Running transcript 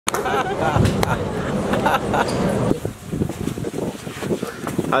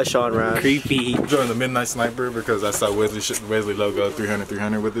Hi, Sean Rash. Creepy. Joined the Midnight Sniper because I saw Wesley logo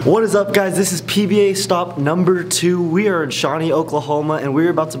 300 with it. What is up, guys? This is PBA stop number 2. We are in Shawnee, Oklahoma, and we're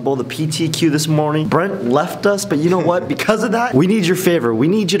about to bowl the PTQ this morning. Brent left us, but you know what? Because of that, we need your favor. We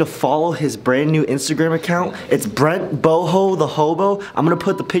need you to follow his brand new Instagram account. It's Brent Boho the Hobo. I'm gonna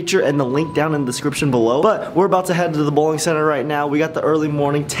put the picture and the link down in the description below. But we're about to head to the bowling center right now. We got the early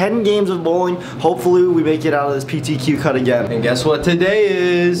morning, 10 games of bowling. Hopefully, we make it out of this PTQ cut again. And guess what today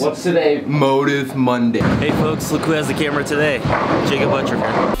is? What's today? Motive Monday. Hey folks, look who has the camera today. Jacob Butcher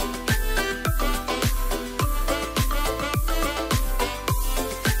here.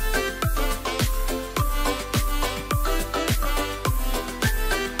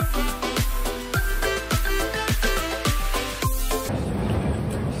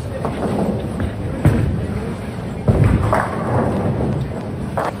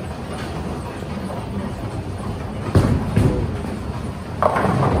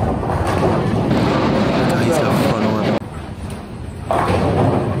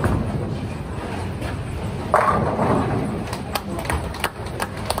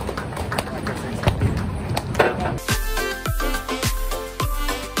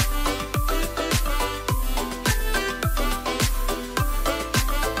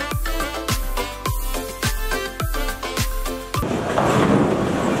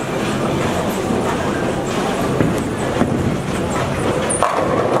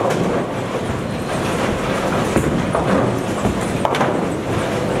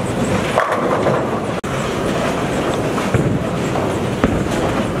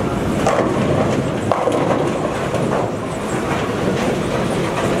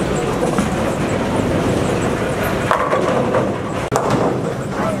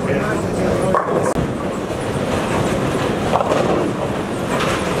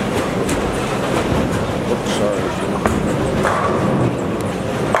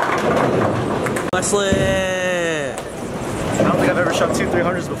 Wesley! I don't think I've ever shot 2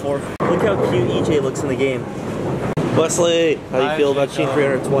 300s before. Look how cute EJ looks in the game. Wesley, how do you feel about shooting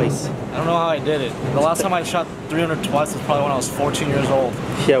 300 twice? I don't know how I did it. The last time I shot 300 twice was probably when I was 14 years old.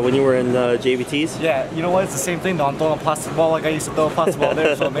 Yeah, when you were in JVTs? Yeah, you know what? It's the same thing though. I'm throwing a plastic ball like I used to throw a plastic ball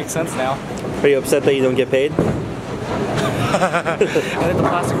there, so it makes sense now. Are you upset that you don't get paid? I think the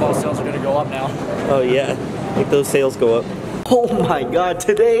plastic ball sales are going to go up now. Oh yeah, I think those sales go up. Oh my god,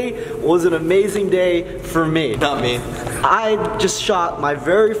 today was an amazing day for me. Not me. I just shot my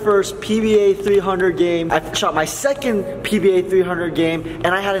very first PBA 300 game. I shot my second PBA 300 game, and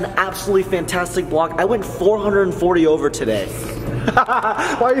I had an absolutely fantastic block. I went 440 over today.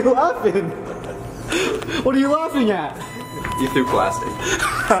 Why are you laughing? What are you laughing at? You threw plastic.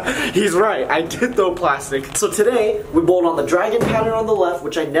 He's right, I did throw plastic. So today, we bowled on the dragon pattern on the left,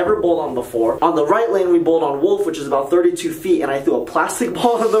 which I never bowled on before. On the right lane, we bowled on wolf, which is about 32 feet, and I threw a plastic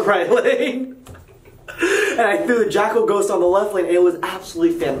ball on the right lane. And I threw the Jackal Ghost on the left lane, and it was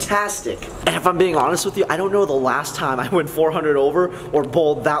absolutely fantastic. And if I'm being honest with you, I don't know the last time I went 400 over or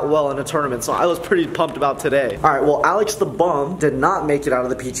bowled that well in a tournament, so I was pretty pumped about today. Alright, well, Alex the Bum did not make it out of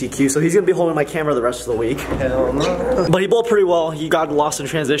the PTQ, so he's going to be holding my camera the rest of the week. Hell no. But he bowled pretty well. He got lost in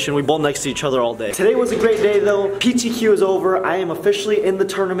transition. We bowled next to each other all day. Today was a great day, though. PTQ is over. I am officially in the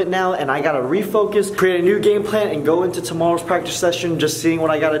tournament now, and I got to refocus, create a new game plan, and go into tomorrow's practice session, just seeing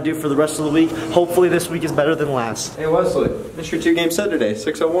what I got to do for the rest of the week. Hopefully this week is better than last. Hey Wesley, it's your 2-game set today,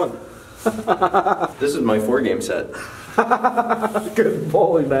 601. This is my 4-game set. Good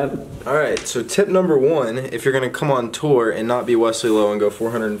bowling, man. Alright, so tip number 1, if you're going to come on tour and not be Wesley Lowe and go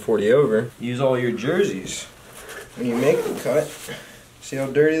 440 over, use all your jerseys. When you make the cut, see how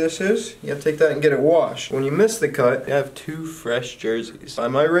dirty this is? You have to take that and get it washed. When you miss the cut, you have 2 fresh jerseys. By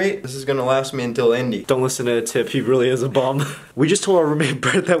my rate, this is going to last me until Indy. Don't listen to a tip, he really is a bum. We just told our roommate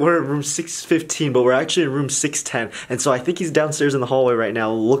Brett that we're in room 615, but we're actually in room 610. And so I think he's downstairs in the hallway right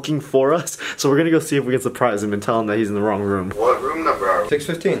now looking for us. So we're gonna go see if we can surprise him and tell him that he's in the wrong room. What room number are we?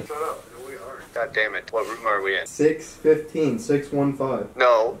 615. Shut up. No, we aren't. God damn it. What room are we in? 615, 615.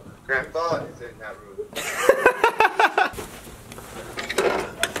 No. Grandpa is in that room.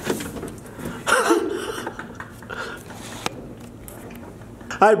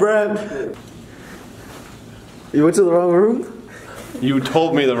 Hi, Brett. You went to the wrong room? You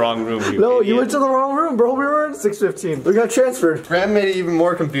told me the wrong room. You went to the wrong room, bro. We were in 615. We got transferred. Graham made it even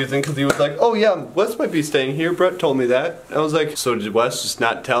more confusing because he was like, oh yeah, Wes might be staying here. Brett told me that. I was like, so did Wes just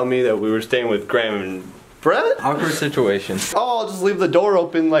not tell me that we were staying with Graham and Brett? Awkward situation. Oh, I'll just leave the door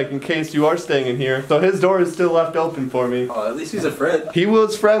open like in case you are staying in here. So his door is still left open for me. Oh, at least he's a friend. He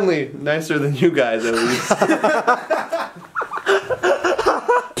was friendly. Nicer than you guys at least.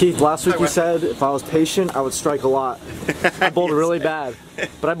 Keith, last week you said if I was patient, I would strike a lot. I bowled really bad,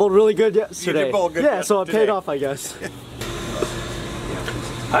 but I bowled really good yesterday. You did bowl good yeah, so it yesterday. paid off, I guess.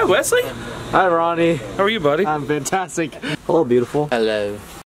 Hi, Wesley. Hi, Ronnie. How are you, buddy? I'm fantastic. Hello, beautiful. Hello.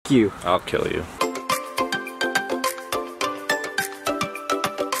 Thank you. I'll kill you.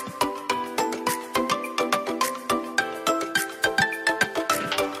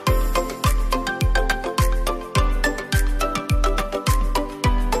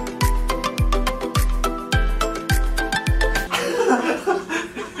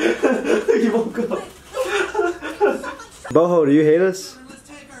 You woke up. Boho, do you hate us?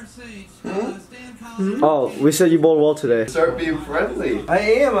 Oh, we said you bowled well today. Start being friendly. I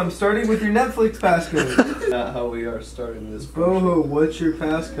am. I'm starting with your Netflix passcode. Not how we are starting this. Boho, what's your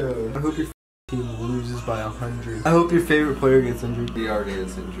passcode? I hope your team loses by 100. I hope your favorite player gets injured. He already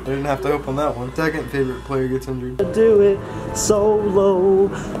is I injured. didn't have to hope on that one. Second favorite player gets injured. Do it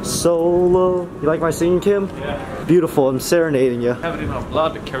solo, solo. You like my singing, Kim? Yeah. Beautiful. I'm serenading you. Have it in our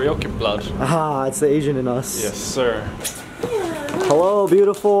blood, karaoke blood. Ah, it's the Asian in us. Yes, sir. Hello,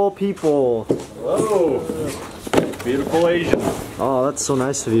 beautiful people. Hello. Beautiful Asian. Oh, that's so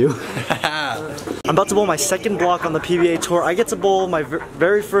nice of you. I'm about to bowl my second block on the PBA tour. I get to bowl my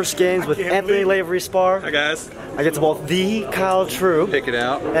very first games with Anthony Lavery Spar. Hi guys. I get to bowl the Kyle True. Pick it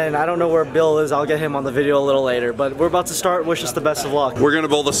out. And I don't know where Bill is. I'll get him on the video a little later. But we're about to start. Wish us the best of luck. We're gonna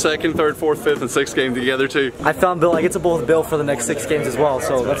bowl the second, third, fourth, fifth, and sixth game together too. I found Bill. I get to bowl with Bill for the next 6 games as well.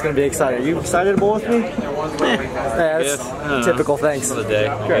 So that's going to be exciting. Are you excited to bowl with me? Yeah, that's typical. Thanks. For the day.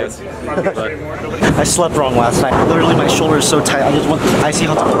 Great. I slept wrong last night. Literally, my shoulder is so tight. I just want the icy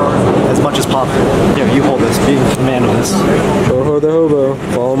hot to burn as much as possible. Here, you hold this. Be the man of this. Boho the hobo.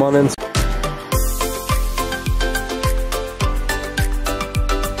 Follow him on Instagram.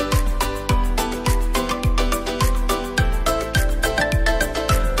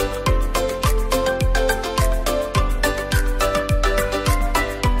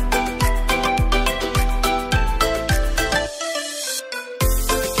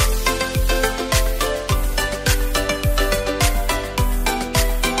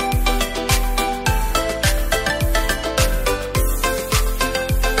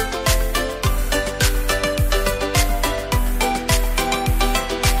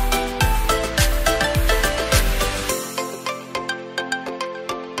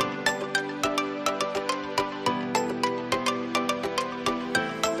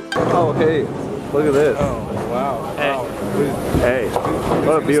 Oh, hey, look at this. Oh, wow. Hey. Hey,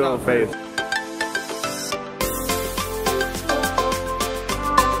 what a beautiful face.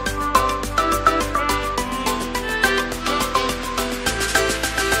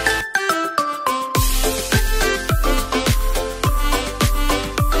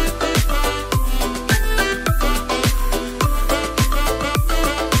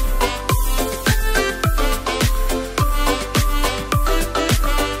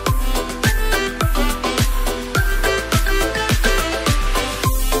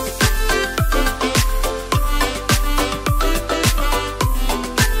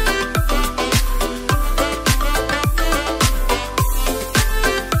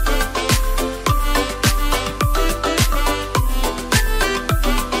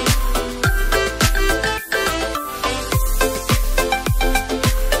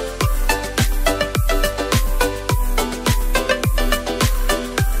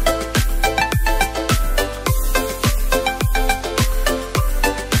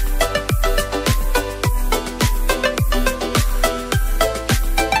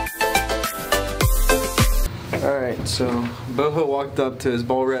 So Boho walked up to his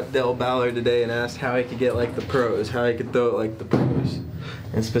bowl rep Dell Ballard today and asked how he could get like the pros, how he could throw it like the pros,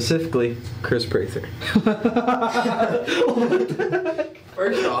 and specifically Chris Prather.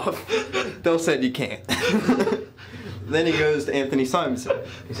 First off, Dell said you can't. Then he goes to Anthony Simonson.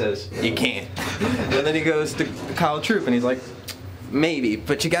 He says you can't. And then he goes to Kyle Troop and he's like, maybe,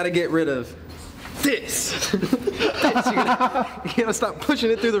 but you got to get rid of this. You gotta stop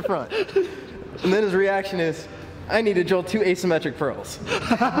pushing it through the front. And then his reaction is, I need to drill 2 asymmetric pearls.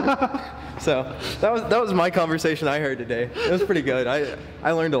 So that was my conversation I heard today. It was pretty good.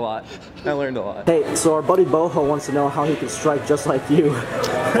 I learned a lot. Hey, so our buddy Boho wants to know how he can strike just like you.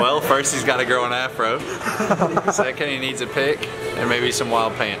 Well, first he's got to grow an afro. Second, he needs a pick and maybe some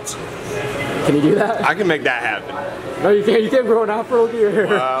wild pants. Can you do that? I can make that happen. No, you can't. You can't grow an afro with your hair.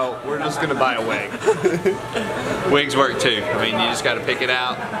 Well, we're just gonna buy a wig. Wigs work too. I mean, you just got to pick it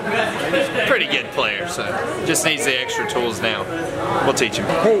out. Pretty good player, so just needs the extra tools now. We'll teach him.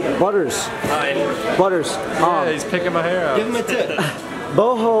 Hey, Butters. Hi. Butters. Yeah, he's picking my hair out. Give him a tip.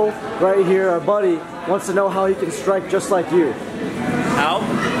 Boho, right here, our buddy, wants to know how he can strike just like you. How?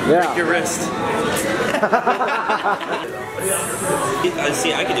 Yeah. Break your wrist.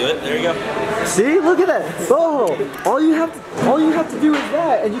 See, I can do it. There you go. See, look at that. Oh, all you have to do is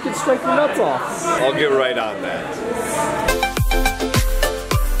that, and you can strike your nuts off. I'll get right on that.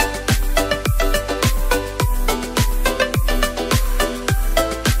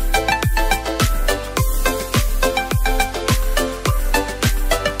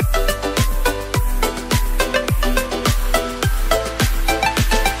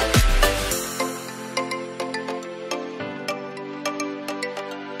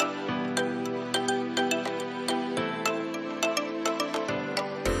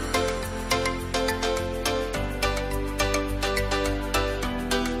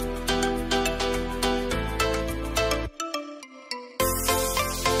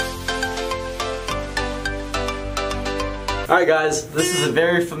 Alright guys, this is a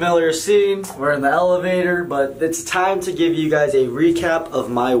very familiar scene. We're in the elevator, but it's time to give you guys a recap of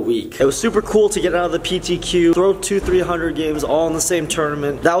my week. It was super cool to get out of the PTQ, throw 200-300 games all in the same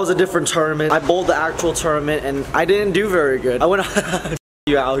tournament. That was a different tournament. I bowled the actual tournament and I didn't do very good. I went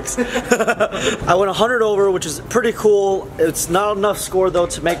you, Alex. I went 100 over, which is pretty cool. It's not enough score though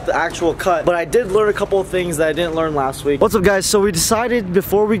to make the actual cut, but I did learn a couple of things that I didn't learn last week. What's up guys? So we decided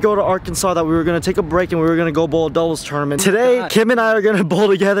before we go to Arkansas that we were gonna take a break and we were gonna go bowl a doubles tournament. Today, Kim and I are gonna bowl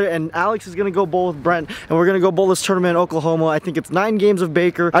together and Alex is gonna go bowl with Brent and we're gonna go bowl this tournament in Oklahoma. I think it's 9 games of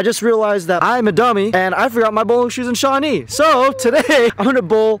Baker. I just realized that I'm a dummy and I forgot my bowling shoes in Shawnee. So today, I'm gonna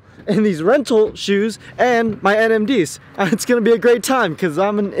bowl in these rental shoes and my NMDs. And it's gonna be a great time because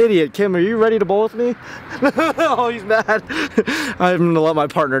I'm an idiot. Kim, are you ready to bowl with me? Oh, he's mad. I'm gonna let my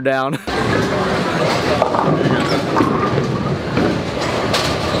partner down.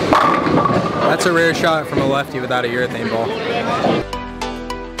 That's a rare shot from a lefty without a urethane ball.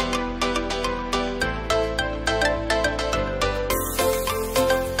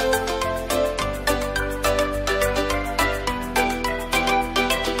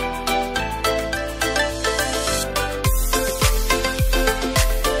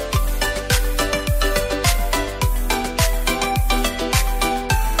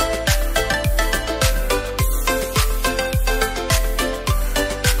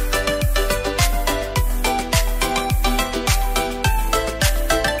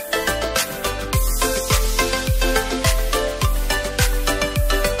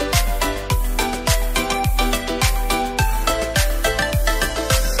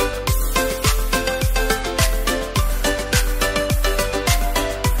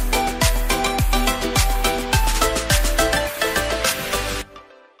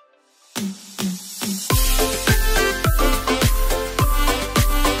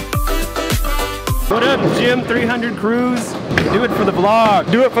 What up, Jim 300 Cruise? Do it for the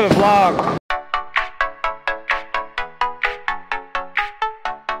vlog. Do it for the vlog.